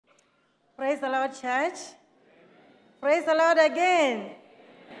Praise the Lord, church. Praise the Lord again.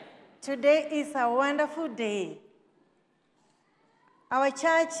 Today is a wonderful day. Our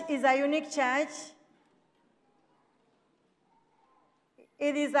church is a unique church.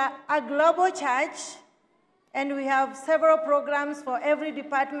 It is a global church, and we have several programs for every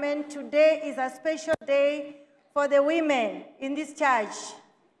department. Today is a special day for the women in this church.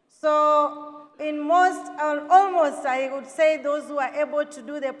 So in almost, I would say those who are able to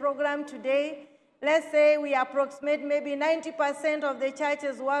do the program today, let's say we approximate maybe 90% of the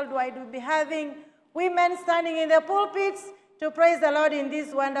churches worldwide will be having women standing in the pulpits to praise the Lord in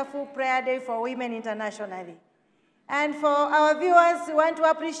this wonderful prayer day for women internationally. And for our viewers, we want to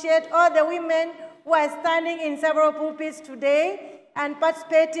appreciate all the women who are standing in several pulpits today and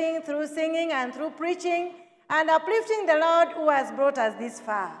participating through singing and through preaching and uplifting the Lord who has brought us this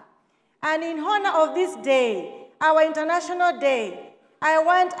far. And in honor of this day, our International Day, I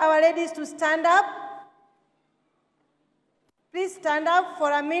want our ladies to stand up. Please stand up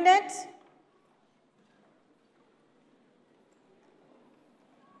for a minute.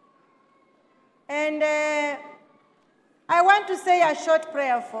 And I want to say a short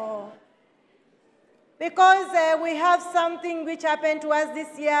prayer because we have something which happened to us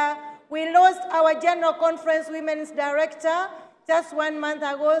this year. We lost our General Conference Women's Director just 1 month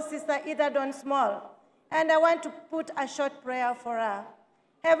ago, Sister Don Small. And I want to put a short prayer for her.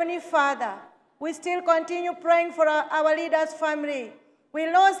 Heavenly Father, we still continue praying for our leader's family.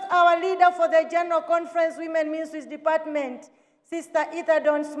 We lost our leader for the General Conference Women Ministries Department, Sister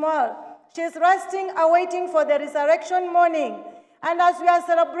Don Small. She's resting, awaiting for the resurrection morning. And as we are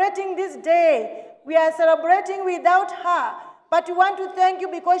celebrating this day, we are celebrating without her. But we want to thank you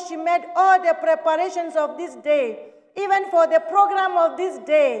because she made all the preparations of this day. Even for the program of this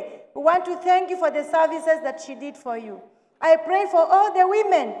day, we want to thank you for the services that she did for you. I pray for all the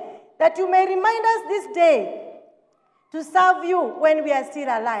women that you may remind us this day to serve you when we are still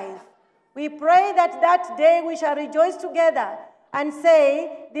alive. We pray that that day we shall rejoice together and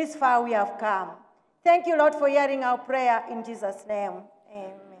say, this far we have come. Thank you, Lord, for hearing our prayer in Jesus' name.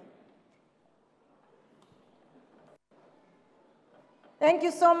 Amen. Thank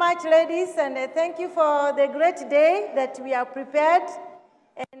you so much, ladies, and thank you for the great day that we are prepared.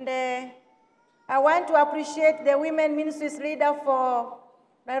 And I want to appreciate the Women Ministries leader for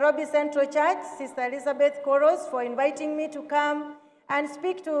Nairobi Central Church, Sister Elizabeth Koros, for inviting me to come and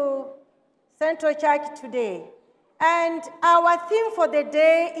speak to Central Church today. And our theme for the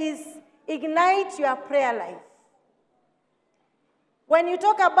day is Ignite Your Prayer Life. When you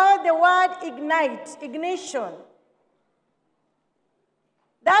talk about the word ignite, ignition,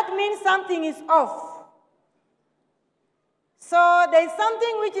 that means something is off. So there is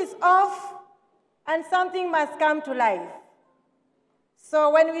something which is off and something must come to life.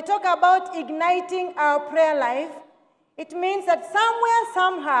 So when we talk about igniting our prayer life, it means that somewhere,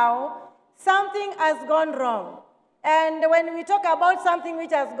 somehow, something has gone wrong. And when we talk about something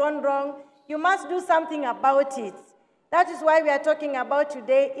which has gone wrong, you must do something about it. That is why we are talking about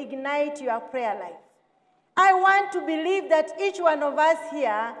today, ignite your prayer life. I want to believe that each one of us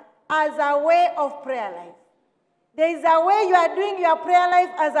here has a way of prayer life. There is a way you are doing your prayer life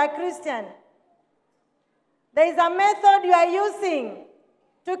as a Christian. There is a method you are using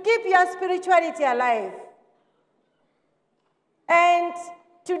to keep your spirituality alive. And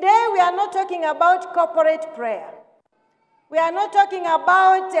today we are not talking about corporate prayer. We are not talking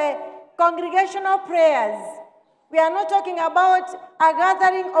about congregational prayers. We are not talking about a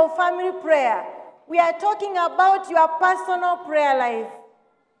gathering of family prayer. We are talking about your personal prayer life.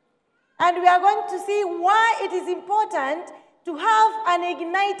 And we are going to see why it is important to have an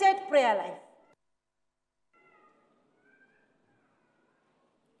ignited prayer life.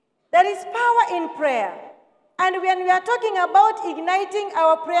 There is power in prayer. And when we are talking about igniting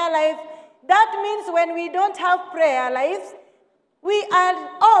our prayer life, that means when we don't have prayer lives, we are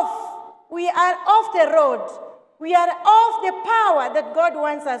off. We are off the road. We are off the power that God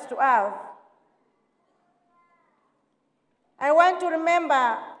wants us to have. I want to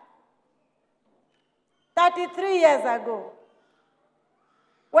remember 33 years ago,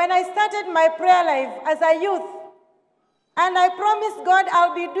 when I started my prayer life as a youth, and I promised God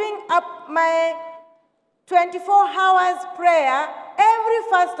I'll be doing up my 24 hours prayer every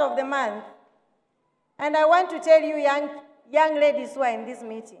first of the month. And I want to tell you, young ladies who are in this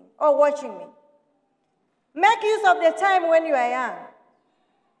meeting or watching me, make use of the time when you are young.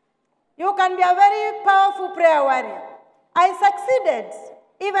 You can be a very powerful prayer warrior. I succeeded.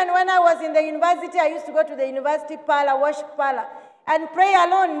 Even when I was in the university, I used to go to the university parlor, worship parlor, and pray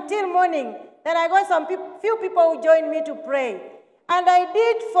alone until morning. Then I got few people who joined me to pray. And I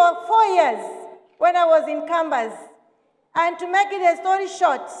did for 4 years when I was in Canvas. And to make it a story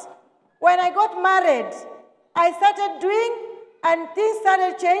short, when I got married, I started doing, and things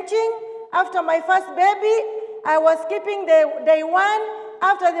started changing. After my first baby, I was skipping the day 1.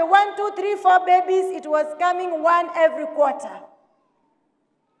 After the 1, 2, 3, 4 babies, it was coming 1 every quarter.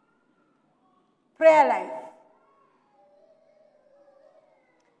 Prayer life.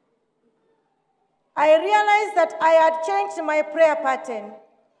 I realized that I had changed my prayer pattern.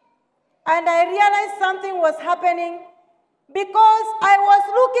 And I realized something was happening because I was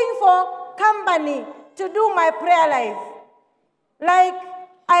looking for company to do my prayer life. Like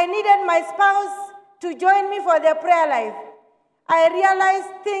I needed my spouse to join me for the prayer life. I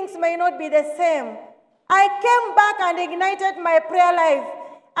realized things may not be the same. I came back and ignited my prayer life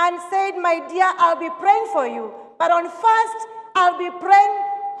and said, my dear, I'll be praying for you. But on fast, I'll be praying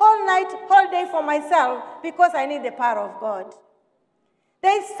whole night, whole day for myself because I need the power of God.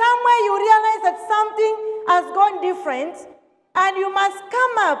 There's somewhere you realize that something has gone different and you must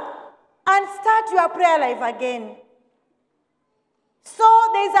come up and start your prayer life again. So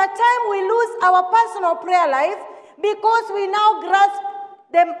there's a time we lose our personal prayer life because we now grasp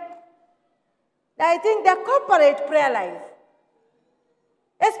the corporate prayer life.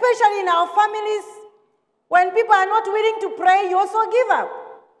 Especially in our families, when people are not willing to pray, you also give up.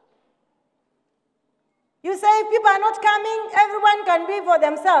 You say if people are not coming, everyone can be for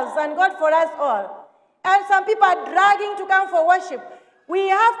themselves and God for us all. And some people are dragging to come for worship. We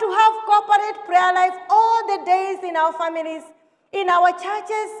have to have corporate prayer life all the days in our families, in our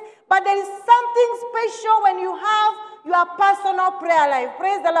churches, but there is something special when you have your personal prayer life.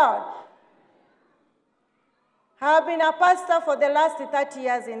 Praise the Lord. I have been a pastor for the last 30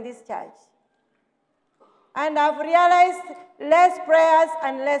 years in this church. And I've realized less prayers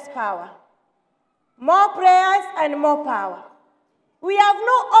and less power. More prayers and more power. We have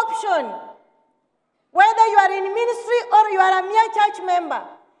no option. Whether you are in ministry or you are a mere church member,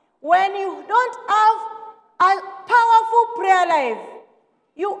 when you don't have a powerful prayer life,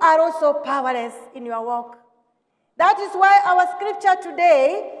 you are also powerless in your walk. That is why our scripture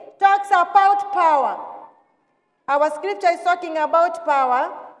today talks about power. Our scripture is talking about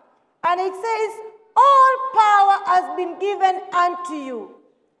power, and it says, all power has been given unto you.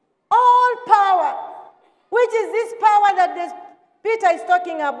 All power. Which is this power that Peter is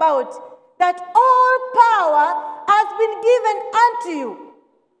talking about? That all power has been given unto you.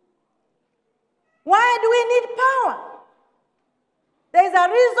 Why do we need power? There is a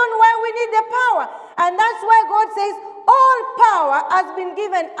reason why we need the power. And that's why God says, all power has been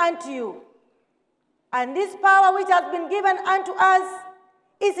given unto you. And this power which has been given unto us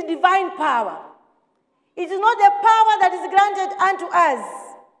is divine power. It is not the power that is granted unto us.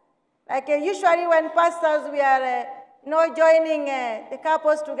 Like usually when pastors, we are joining the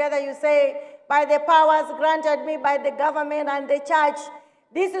couples together, you say, by the powers granted me by the government and the church.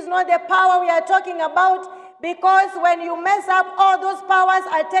 This is not the power we are talking about, because when you mess up, all those powers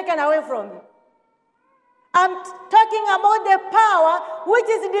are taken away from you. I'm talking about the power which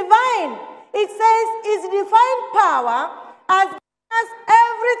is divine. It says his divine power has given us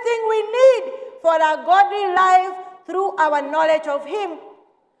everything we need for a godly life through our knowledge of him,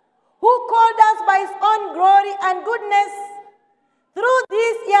 who called us by his own glory and goodness. Through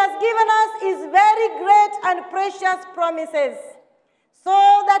this, he has given us his very great and precious promises,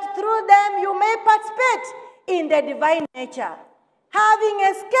 so that through them you may participate in the divine nature, having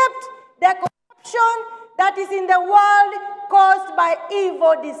escaped the corruption that is in the world caused by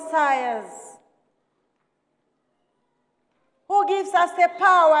evil desires. Who gives us the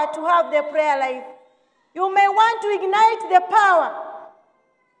power to have the prayer life? You may want to ignite the power.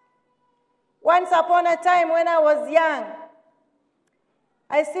 Once upon a time when I was young,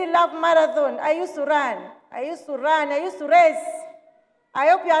 I still love marathon. I used to run. I used to race. I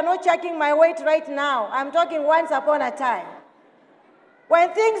hope you are not checking my weight right now. I'm talking once upon a time.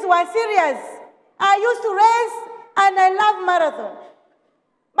 When things were serious, I used to race and I love marathon.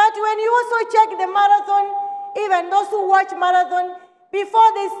 But when you also check the marathon, even those who watch marathon, before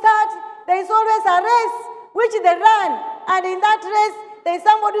they start, there is always a race which they run. And in that race, there is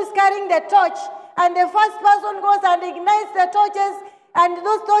somebody who is carrying the torch. And the first person goes and ignites the torches. And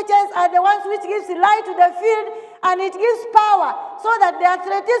those torches are the ones which gives light to the field. And it gives power so that the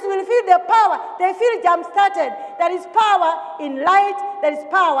athletes will feel the power. They feel jump-started. There is power in light. There is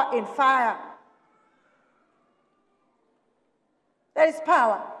power in fire. There is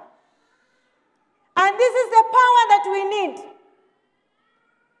power. And this is the power that we need.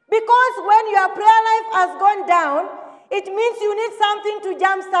 Because when your prayer life has gone down, it means you need something to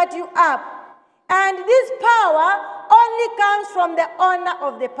jumpstart you up. And this power only comes from the owner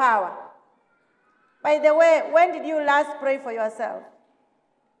of the power. By the way, when did you last pray for yourself?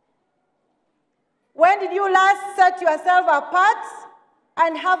 When did you last set yourself apart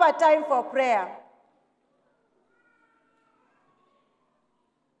and have a time for prayer?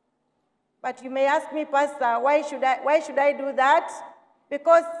 But you may ask me, Pastor, why should I do that?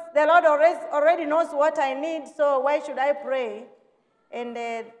 Because the Lord already knows what I need, so why should I pray? And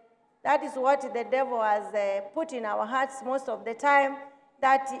that is what the devil has put in our hearts most of the time,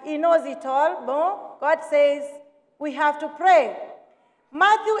 that he knows it all. No, God says we have to pray.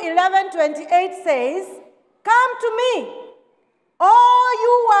 Matthew 11:28 says, "Come to me, all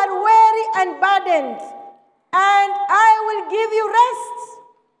you who are weary and burdened, and I will give you rest."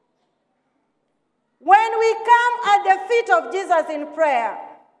 When we come at the feet of Jesus in prayer,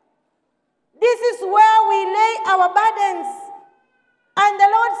 this is where we lay our burdens. And the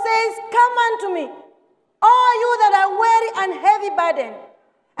Lord says, "Come unto me, all you that are weary and heavy burdened."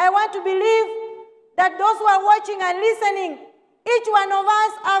 I want to believe that those who are watching and listening, each one of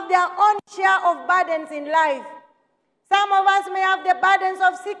us have their own share of burdens in life. Some of us may have the burdens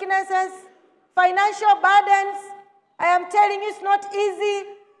of sicknesses, financial burdens. I am telling you, it's not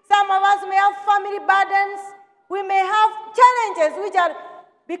easy. Some of us may have family burdens. We may have challenges which are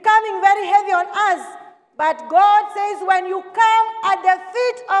becoming very heavy on us. But God says when you come at the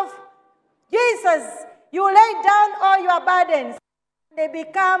feet of Jesus, you lay down all your burdens. They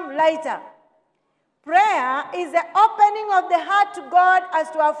become lighter. Prayer is the opening of the heart to God as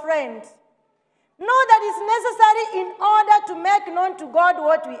to a friend. Know that it's necessary in order to make known to God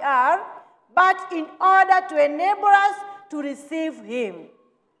what we are, but in order to enable us to receive Him.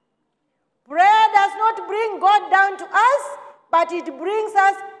 Prayer does not bring God down to us, but it brings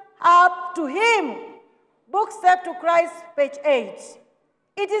us up to Him. Book Step to Christ, page 8.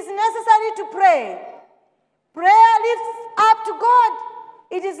 It is necessary to pray. Prayer lifts up to God.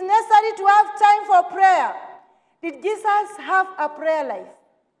 It is necessary to have time for prayer. Did Jesus have a prayer life?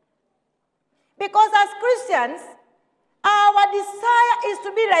 Because as Christians, our desire is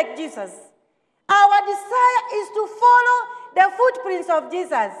to be like Jesus. Our desire is to follow the footprints of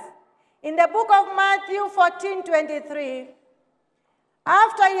Jesus. In the book of Matthew 14:23,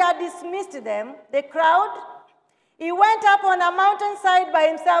 after he had dismissed them, the crowd, he went up on a mountainside by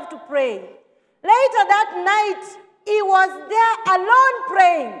himself to pray. Later that night, he was there alone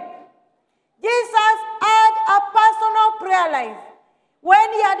praying. Jesus had a personal prayer life.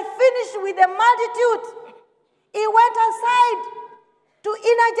 When he had finished with the multitude, he went aside to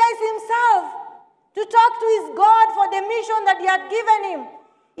energize himself, to talk to his God for the mission that he had given him.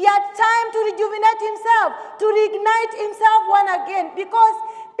 He had time to rejuvenate himself, to reignite himself once again, because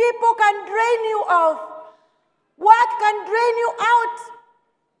people can drain you off. Work can drain you out.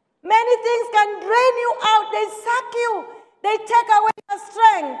 Many things can drain you out. They suck you. They take away your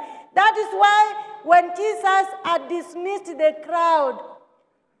strength. That is why when Jesus had dismissed the crowd,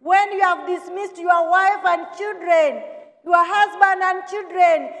 when you have dismissed your wife and children, your husband and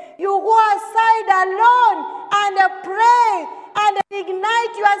children, you go aside alone and pray and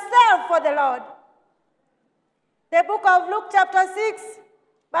ignite yourself for the Lord. The book of Luke chapter 6,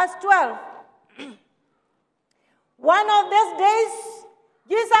 verse 12. One of those days,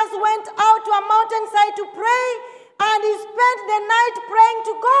 Jesus went out to a mountainside to pray, and he spent the night praying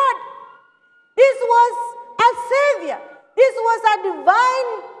to God. This was a Savior. This was a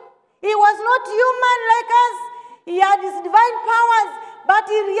divine. He was not human like us. He had his divine powers, but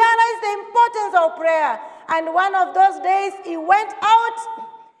he realized the importance of prayer. And one of those days, he went out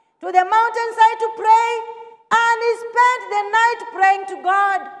to the mountainside to pray, and he spent the night praying to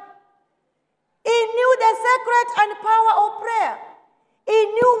God. He knew the secret and power of prayer. He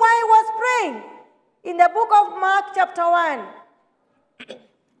knew why he was praying. In the book of Mark chapter 1,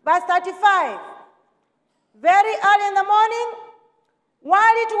 verse 35, very early in the morning,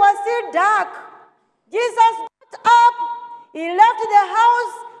 while it was still dark, Jesus got up, he left the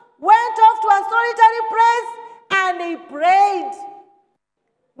house, went off to a solitary place, and he prayed.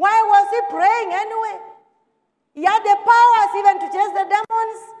 Why was he praying anyway? He had the powers even to chase the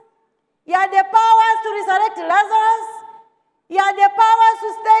demons. He had the powers to resurrect Lazarus. He had the powers to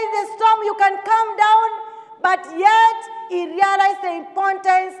stay in the storm. You can calm down. But yet, he realized the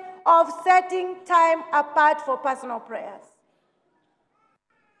importance of setting time apart for personal prayers.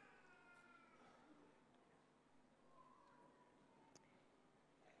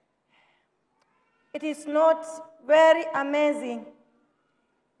 It is not very amazing.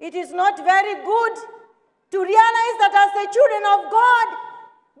 It is not very good to realize that as the children of God,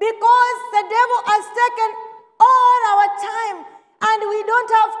 because the devil has taken all our time and we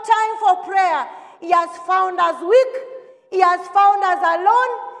don't have time for prayer, He has found us weak. He has found us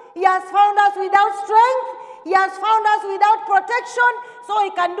alone. He has found us without strength. He has found us without protection, so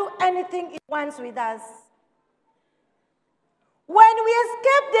he can do anything he wants with us. When we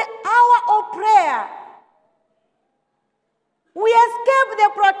escape the hour of prayer, we escape the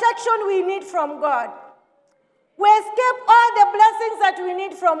protection we need from God. We escape all the blessings that we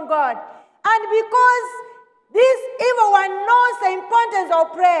need from God. And because this evil one knows the importance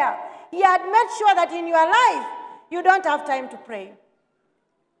of prayer, he had made sure that in your life, you don't have time to pray.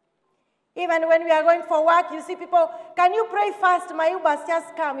 Even when we are going for work, you see people, can you pray fast? My Uber's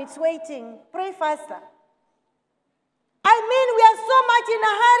just come, it's waiting. Pray faster. I mean, we are so much in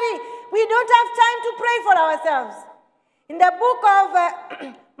a hurry, we don't have time to pray for ourselves. In the book of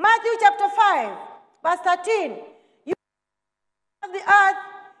Matthew chapter 5, verse 13, you of the earth,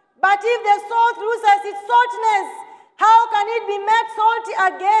 but if the salt loses its saltness, how can it be made salty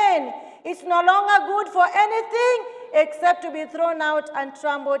again? It's no longer good for anything except to be thrown out and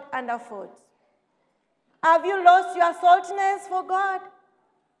trampled underfoot. Have you lost your saltness for God?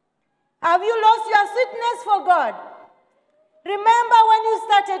 Have you lost your sweetness for God? Remember when you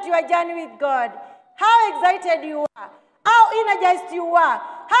started your journey with God, how excited you were, how energized you were,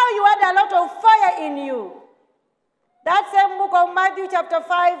 how you had a lot of fire in you. That same book of Matthew chapter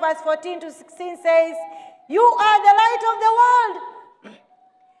 5, verse 14 to 16 says, you are the light of the world.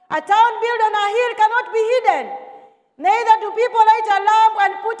 A town built on a hill cannot be hidden. Neither do people light a lamp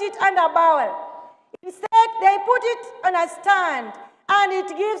and put it under a barrel. Instead, they put it on a stand, and it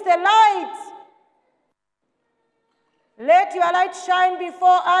gives the light. Let your light shine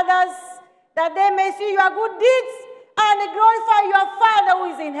before others, that they may see your good deeds and glorify your Father who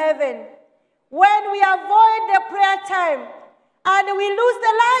is in heaven. When we avoid the prayer time and we lose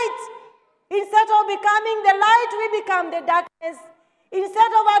the light, instead of becoming the light, we become the darkness.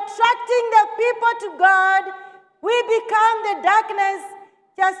 Instead of attracting the people to God, we become the darkness.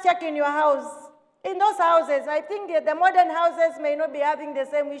 Just check in your house. In those houses, I think the modern houses may not be having the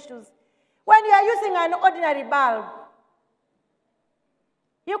same issues. When you are using an ordinary bulb,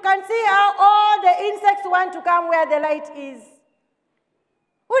 you can see how all the insects want to come where the light is.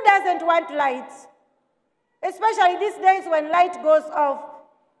 Who doesn't want light? Especially these days when light goes off,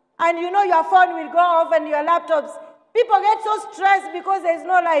 and you know your phone will go off and your laptops. People get so stressed because there is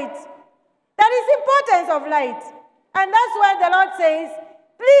no light. That is the importance of light. And that's why the Lord says,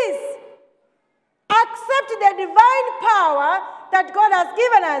 please, accept the divine power that God has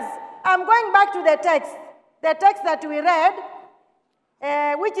given us. I'm going back to the text that we read,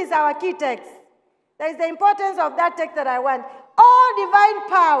 which is our key text. There is the importance of that text that I want. All divine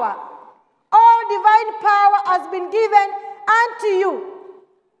power has been given unto you.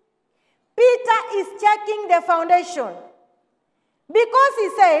 Peter is checking the foundation. Because he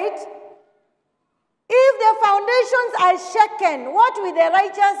said, if the foundations are shaken, what will the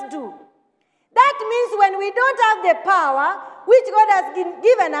righteous do? That means when we don't have the power which God has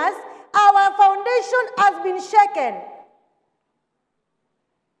given us, our foundation has been shaken.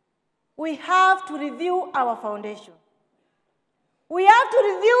 We have to review our foundation. We have to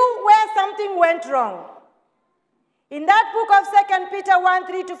review where something went wrong. In that book of 2 Peter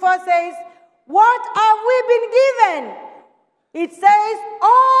 1:3-4 says, what have we been given? It says,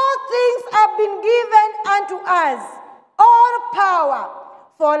 all things have been given unto us, all power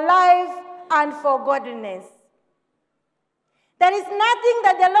for life and for godliness. There is nothing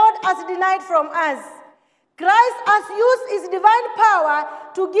that the Lord has denied from us. Christ has used his divine power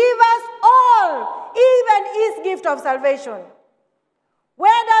to give us all, even his gift of salvation.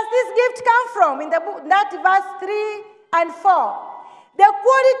 Where does this gift come from? In the book, that verse 3 and 4. The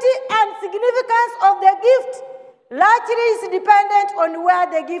quality and significance of the gift largely is dependent on where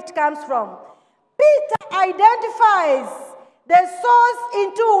the gift comes from. Peter identifies the source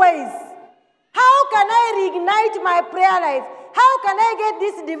in two ways. How can I reignite my prayer life? How can I get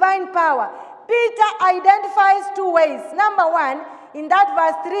this divine power? Peter identifies two ways. Number one, in that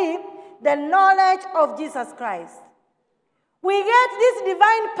verse 3, the knowledge of Jesus Christ. We get this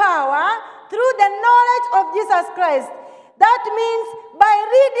divine power through the knowledge of Jesus Christ. That means by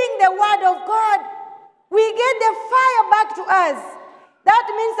reading the Word of God, we get the fire back to us. That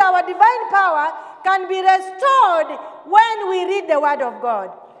means our divine power can be restored when we read the Word of God.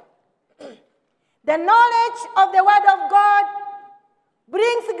 The knowledge of the Word of God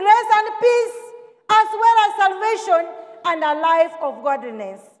brings grace and peace, as well as salvation and a life of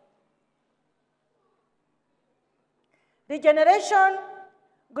godliness. Regeneration,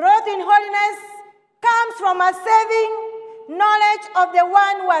 growth in holiness, comes from a saving knowledge of the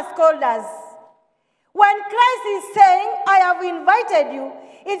one who has called us. When Christ is saying, I have invited you,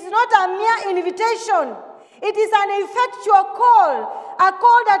 It's not a mere invitation. It is an effectual call, a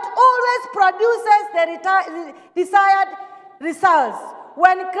call that always produces the desired results.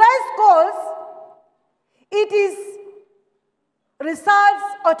 When Christ calls, it is results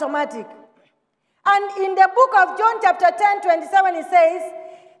automatic. And in the book of John chapter 10:27, it says,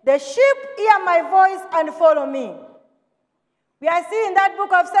 "The sheep hear my voice and follow me." We are seeing that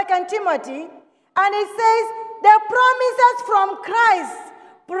book of 2 Timothy, and it says, the promises from Christ,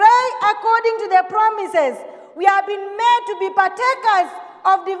 pray according to the promises. We have been made to be partakers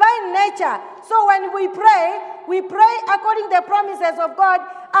of divine nature. So when we pray according to the promises of God,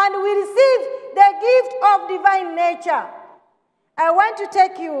 and we receive the gift of divine nature. I want to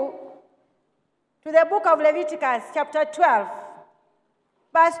take you to the book of Leviticus, chapter 12,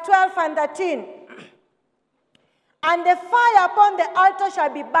 verse 12 and 13. "And the fire upon the altar shall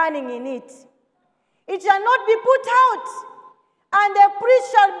be burning in it. It shall not be put out, and the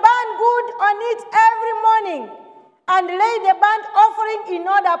priest shall burn wood on it every morning, and lay the burnt offering in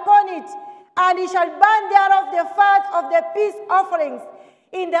order upon it, and he shall burn thereof the fat of the peace offerings."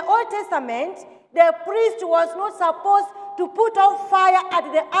 In the Old Testament, the priest was not supposed to put out fire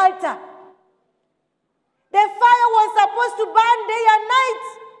at the altar. The fire was supposed to burn day and night,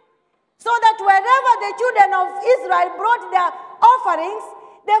 so that wherever the children of Israel brought their offerings,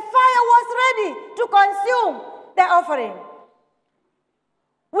 the fire was ready to consume the offering.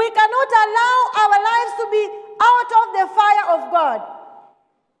 We cannot allow our lives to be out of the fire of God.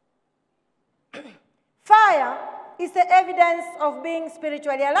 Fire is the evidence of being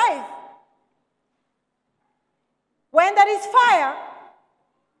spiritually alive. When there is fire,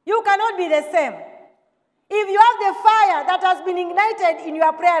 you cannot be the same. If you have the fire that has been ignited in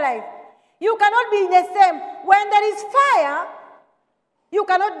your prayer life, you cannot be the same. When there is fire, you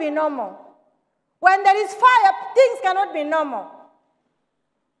cannot be normal. When there is fire, things cannot be normal.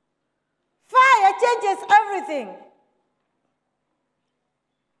 Fire changes everything.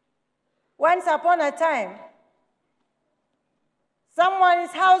 Once upon a time,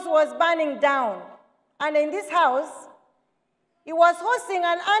 someone's house was burning down. And in this house, he was hosting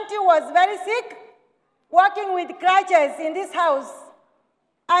an auntie who was very sick, walking with crutches in this house.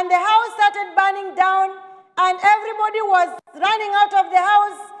 And the house started burning down, and everybody was running out of the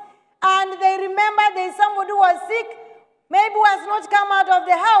house, and they remembered there is somebody who was sick, maybe who has not come out of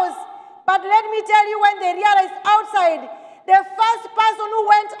the house. But let me tell you, when they realized outside, the first person who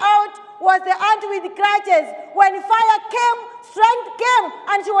went out was the aunt with crutches. When fire came, strength came,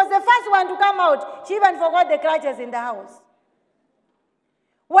 and she was the first one to come out. She even forgot the crutches in the house.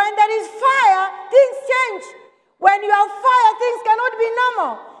 When there is fire, things change. When you have fire, things cannot be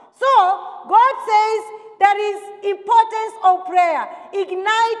normal. So, God says there is importance of prayer.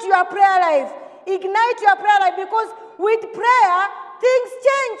 Ignite your prayer life. Ignite your prayer life, because with prayer, things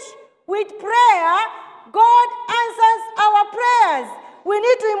change. With prayer, God answers our prayers. We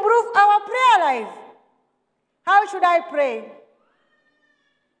need to improve our prayer life. How should I pray?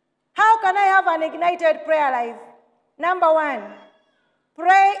 How can I have an ignited prayer life? Number one,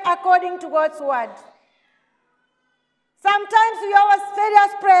 pray according to God's word. Sometimes we have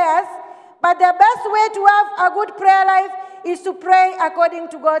various prayers, but the best way to have a good prayer life is to pray according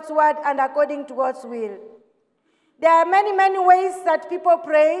to God's word and according to God's will. There are many, many ways that people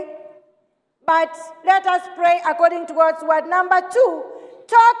pray, but let us pray according to God's word. Number two,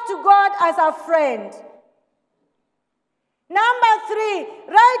 talk to God as a friend. Number three,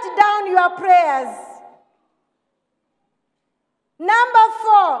 write down your prayers. Number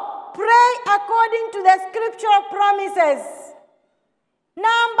four, pray according to the scriptural promises.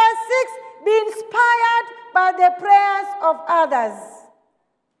 Number six, be inspired by the prayers of others.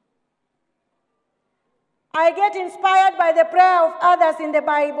 I get inspired by the prayer of others in the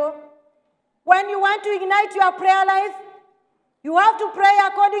Bible. When you want to ignite your prayer life, you have to pray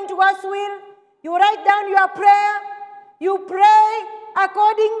according to God's will. You write down your prayer. You pray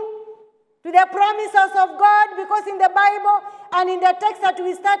according to the promises of God, because in the Bible and in the text that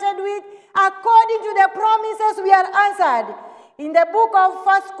we started with, according to the promises we are answered. In the book of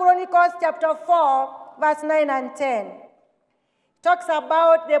 1 Chronicles chapter 4, verse 9 and 10, talks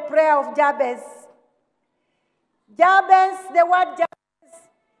about the prayer of Jabez. Jabez, the word Jabez,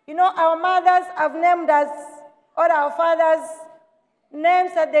 you know, our mothers have named us, or our fathers,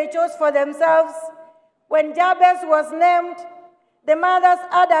 names that they chose for themselves. When Jabez was named, the mothers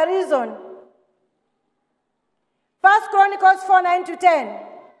had a reason. 1 Chronicles 4, 9 to 10.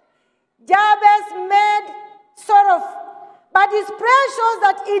 Jabez made sorrow, but his prayer shows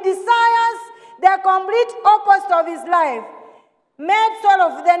that he desires the complete opposite of his life. Made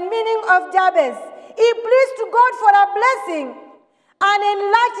sorrow, the meaning of Jabez. He pleased to God for a blessing, an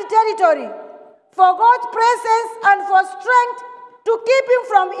enlarged territory, for God's presence and for strength to keep him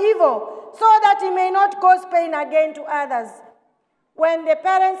from evil, so that he may not cause pain again to others. When the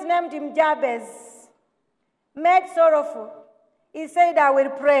parents named him Jabez, made sorrowful, he said, I will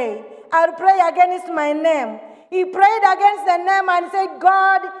pray. I'll pray against my name. He prayed against the name and said,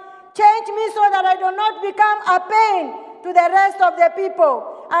 God, change me so that I do not become a pain to the rest of the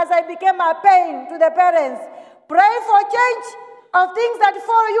people as I became a pain to the parents. Pray for change of things that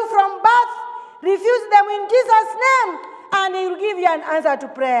follow you from birth. Refuse them in Jesus' name, and he will give you an answer to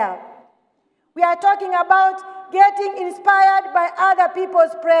prayer. We are talking about getting inspired by other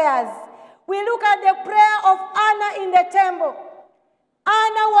people's prayers. We look at the prayer of Anna in the temple.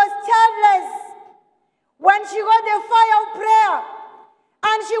 Anna was childless when she got the fire of prayer,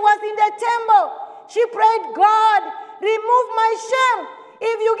 and she was in the temple. She prayed, God, remove my shame.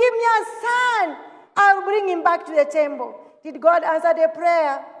 If you give me a son, I'll bring him back to the temple. Did God answer the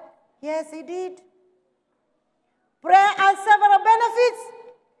prayer? Yes, he did. Prayer has several benefits.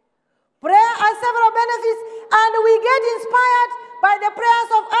 Prayer has several benefits, and we get inspired by the prayers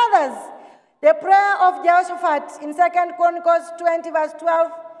of others. The prayer of Jehoshaphat in 2 Chronicles 20, verse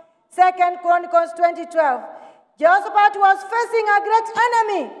 12. 2 Chronicles 20:12. Jehoshaphat was facing a great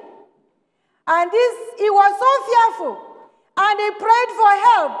enemy, and he was so fearful, and he prayed for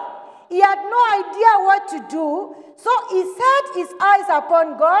help. He had no idea what to do, so he set his eyes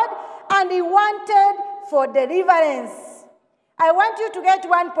upon God, and he wanted for deliverance. I want you to get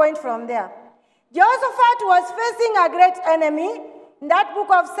one point from there. Jehoshaphat was facing a great enemy. In that book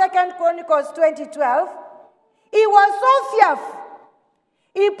of 2 Chronicles 20:12, he was so fearful.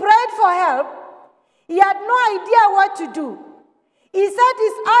 He prayed for help. He had no idea what to do. He set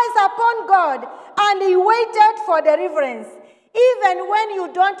his eyes upon God, and he waited for deliverance. Even when you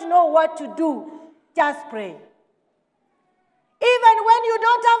don't know what to do, just pray. Even when you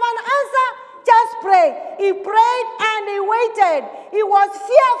don't have an answer, just pray. He prayed and he waited. He was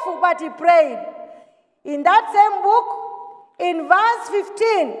fearful, but he prayed. In that same book, in verse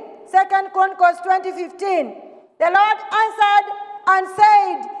 15, 2 Chronicles 20:15, the Lord answered and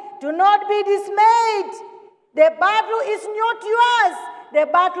said, do not be dismayed. The battle is not yours. The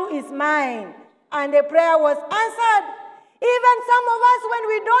battle is mine. And the prayer was answered. Even some of us, when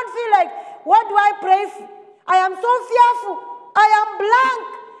we don't feel like, what do I pray for? I am so fearful. I am blank.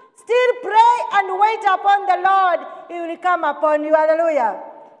 Still pray and wait upon the Lord. He will come upon you. Hallelujah.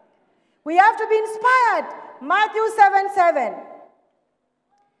 We have to be inspired. Matthew 7:7.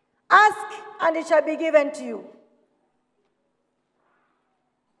 Ask and it shall be given to you.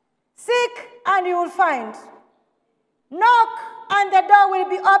 Seek and you will find. Knock and the door will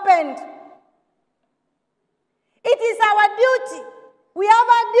be opened. It is our duty. We have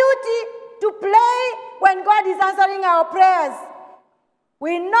a duty to pray when God is answering our prayers.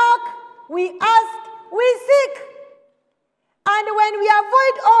 We knock, we ask, we seek. And when we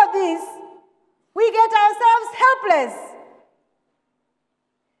avoid all this, we get ourselves helpless.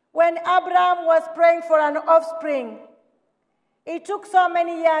 When Abraham was praying for an offspring, it took so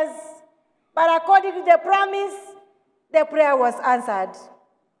many years, but according to the promise, the prayer was answered.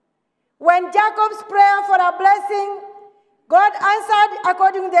 When Jacob's prayer for a blessing, God answered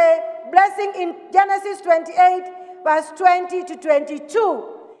according to the blessing in Genesis 28, verse 20 to 22.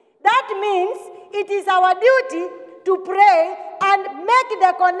 That means it is our duty to pray and make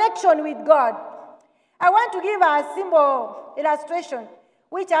the connection with God. I want to give a simple illustration,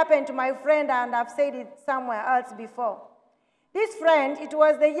 which happened to my friend, and I've said it somewhere else before. This friend, it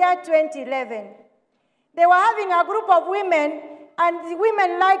was the year 2011. They were having a group of women, and the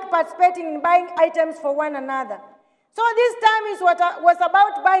women like participating in buying items for one another. So this time was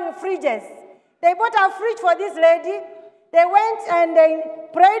about buying fridges. They bought a fridge for this lady. They went and they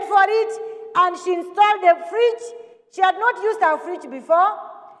prayed for it, and she installed the fridge. She had not used her fridge before,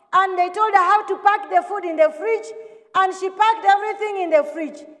 and they told her how to pack the food in the fridge, and she packed everything in the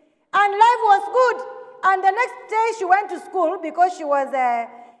fridge. And life was good. And the next day she went to school because she was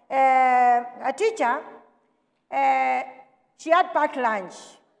a teacher. She had packed lunch,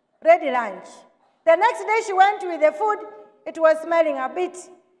 ready lunch. The next day she went with the food. It was smelling a bit.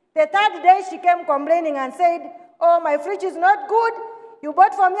 The third day she came complaining and said, oh, my fridge is not good. You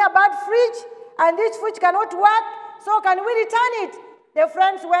bought for me a bad fridge, and this fridge cannot work, so can we return it? The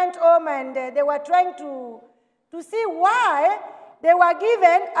friends went home, and they were trying to see why they were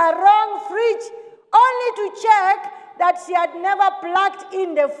given a wrong fridge, only to check that she had never plugged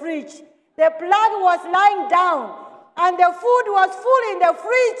in the fridge. The plug was lying down, and the food was full in the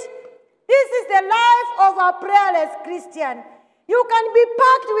fridge. This is the life of a prayerless Christian. You can be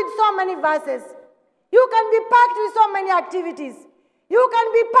packed with so many verses. You can be packed with so many activities. You can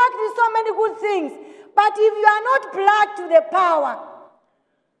be packed with so many good things, but if you are not plugged to the power,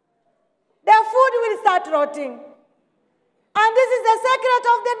 the food will start rotting. And this is the secret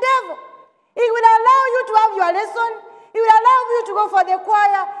of the devil. He will allow you to have your lesson. He will allow you to go for the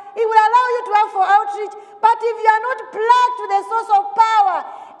choir. He will allow you to have for outreach. But if you are not plugged to the source of power,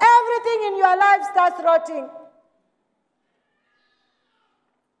 everything in your life starts rotting.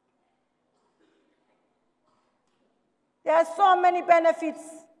 There are so many benefits.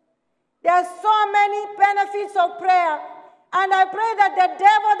 There are so many benefits of prayer. And I pray that the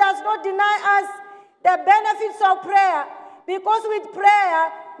devil does not deny us the benefits of prayer. Because with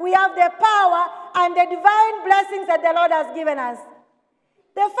prayer, we have the power and the divine blessings that the Lord has given us.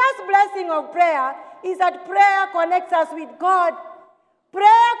 The first blessing of prayer is that prayer connects us with God.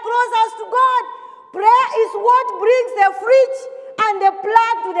 Prayer closes us to God. Prayer is what brings the fridge and the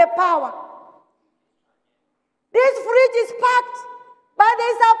plug to the power. This fridge is packed, but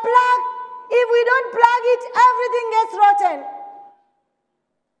there is a plug. If we don't plug it, everything gets rotten.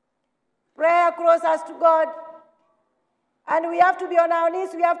 Prayer closes us to God. And we have to be on our knees.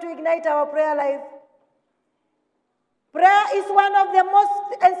 We have to ignite our prayer life. Prayer is one of the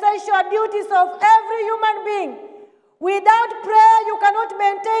most essential duties of every human being. Without prayer, you cannot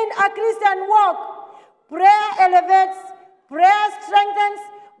maintain a Christian walk. Prayer elevates, prayer strengthens,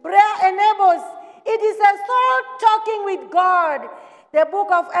 prayer enables. It is a soul talking with God. The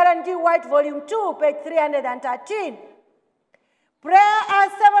book of Ellen G. White, volume 2, page 313. Prayer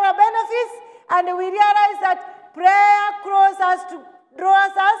has several benefits, and we realize that prayer draws us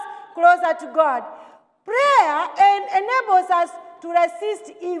closer to God. Prayer enables us to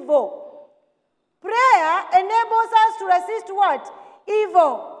resist evil. Prayer enables us to resist what?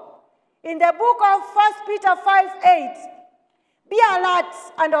 Evil. In the book of 1 Peter 5:8, be alert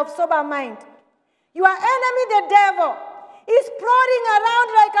and of sober mind. Your enemy, the devil, is prowling around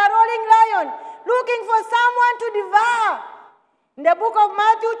like a rolling lion, looking for someone to devour. In the book of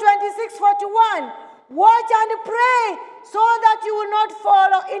Matthew 26:41, watch and pray so that you will not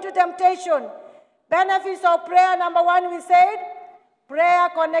fall into temptation. Benefits of prayer, number one, we said, prayer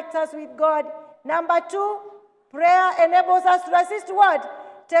connects us with God. Number two, prayer enables us to resist what?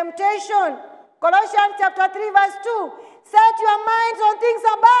 Temptation. Colossians chapter 3, verse 2, set your minds on things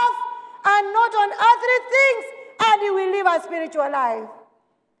above and not on earthly things, and you will live a spiritual life.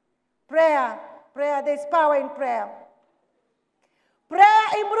 Prayer, there's power in prayer. Prayer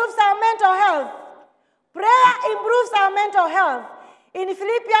improves our mental health. Prayer improves our mental health. In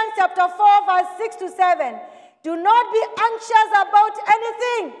Philippians chapter 4, verse 6 to 7, do not be anxious about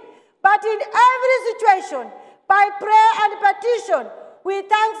anything, but in every situation, by prayer and petition, with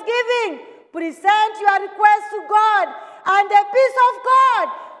thanksgiving, present your requests to God, and the peace of God,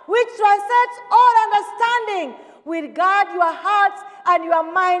 which transcends all understanding, will guard your hearts and your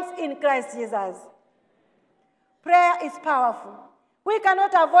minds in Christ Jesus. Prayer is powerful. We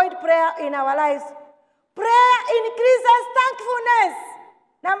cannot avoid prayer in our lives. Prayer increases thankfulness.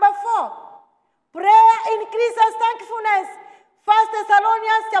 Number 4, prayer increases thankfulness. 1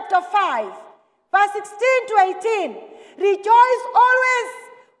 Thessalonians chapter 5, verse 16 to 18. Rejoice always,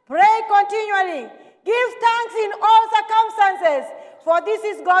 pray continually, give thanks in all circumstances, for this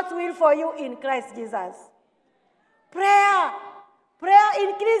is God's will for you in Christ Jesus. Prayer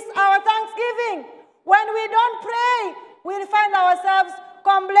increases our thanksgiving. When we don't pray, we'll find ourselves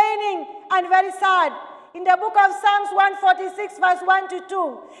complaining and very sad. In the book of Psalms 146, verse 1 to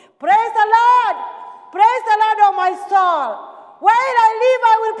 2, praise the Lord, O my soul. While I live,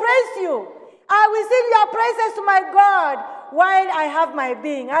 I will praise you. I will sing your praises to my God while I have my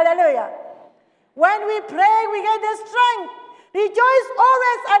being. Hallelujah. When we pray, we get the strength. Rejoice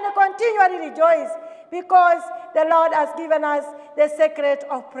always and continually rejoice, because the Lord has given us the secret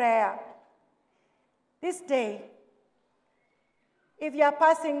of prayer. This day, if you are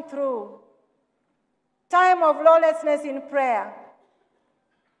passing through time of lawlessness in prayer,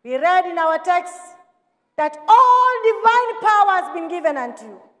 we read in our text that all divine power has been given unto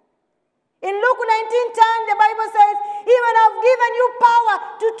you. In Luke 19:10, the Bible says, even I've given you power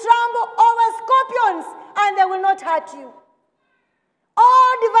to trample over scorpions, and they will not hurt you.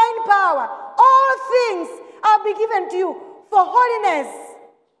 All divine power, all things have been given to you for holiness.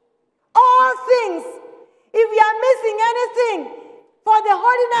 All things. If we are missing anything for the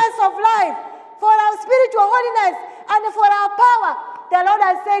holiness of life, for our spiritual holiness, and for our power, the Lord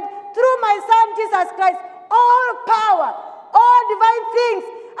has said, through my Son Jesus Christ, all power, all divine things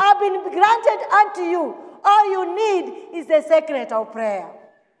have been granted unto you. All you need is the secret of prayer.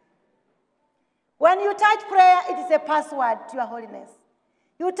 When you touch prayer, it is a password to your holiness.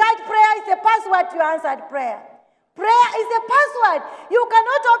 You touch prayer, it's a password to your answered prayer. Prayer is a password. You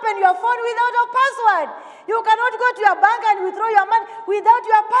cannot open your phone without a password. You cannot go to your bank and withdraw your money without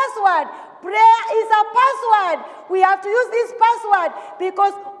your password. Prayer is a password. We have to use this password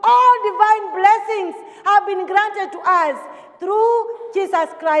because all divine blessings have been granted to us through Jesus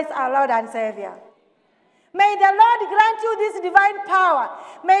Christ, our Lord and Savior. May the Lord grant you this divine power.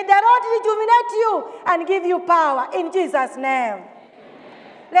 May the Lord rejuvenate you and give you power in Jesus' name. Amen.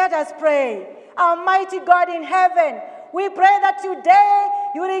 Let us pray. Almighty God in heaven, we pray that today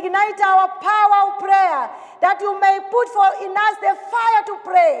you ignite our power of prayer, that you may put forth in us the fire to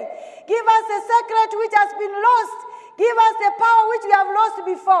pray. Give us the secret which has been lost. Give us the power which we have lost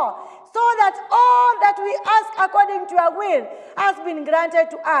before, so that all that we ask according to your will has been granted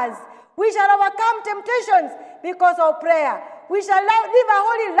to us. We shall overcome temptations because of prayer. We shall live a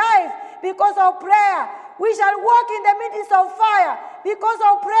holy life because of prayer. We shall walk in the midst of fire because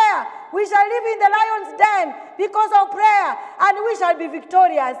of prayer. We shall live in the lion's den because of prayer. And we shall be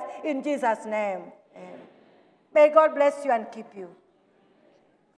victorious in Jesus' name. Amen. May God bless you and keep you.